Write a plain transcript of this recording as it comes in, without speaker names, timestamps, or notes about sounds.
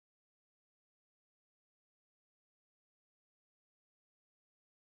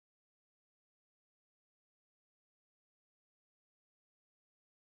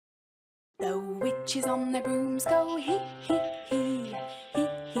The witches on their brooms go hee hee hee, hee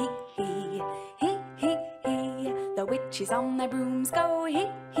hee hee, hee hee hee. The witches on their brooms go hee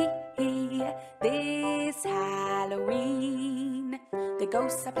hee hee this Halloween. The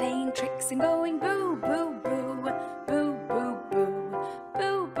ghosts are playing tricks and going boo boo boo, boo boo boo,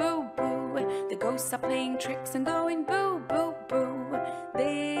 boo boo boo. The ghosts are playing tricks and going boo boo boo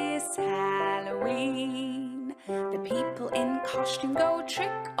this Halloween. The people in costume go trick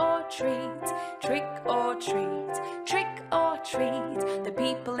or treat, trick or treat, trick or treat. The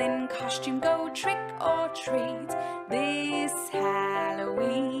people in costume go trick or treat this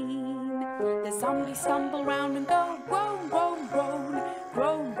Halloween. The zombies stumble round and go groan, groan, groan,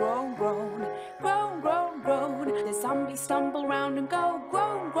 groan, groan, groan, groan, groan, groan. The zombies stumble round and go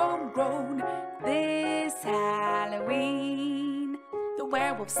groan, groan, groan this Halloween. The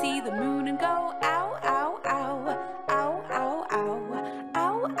werewolves see the moon and go ow, ow, ow, ow, ow, ow,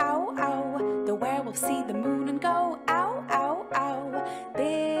 ow, ow, ow. The werewolves see the moon and go ow, ow, ow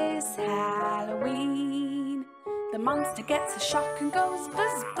this Halloween. The monster gets a shock and goes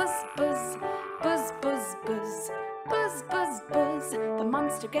buzz, buzz, buzz, buzz, buzz, buzz, buzz, buzz, buzz. The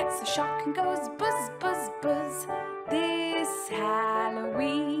monster gets a shock and goes buzz, buzz,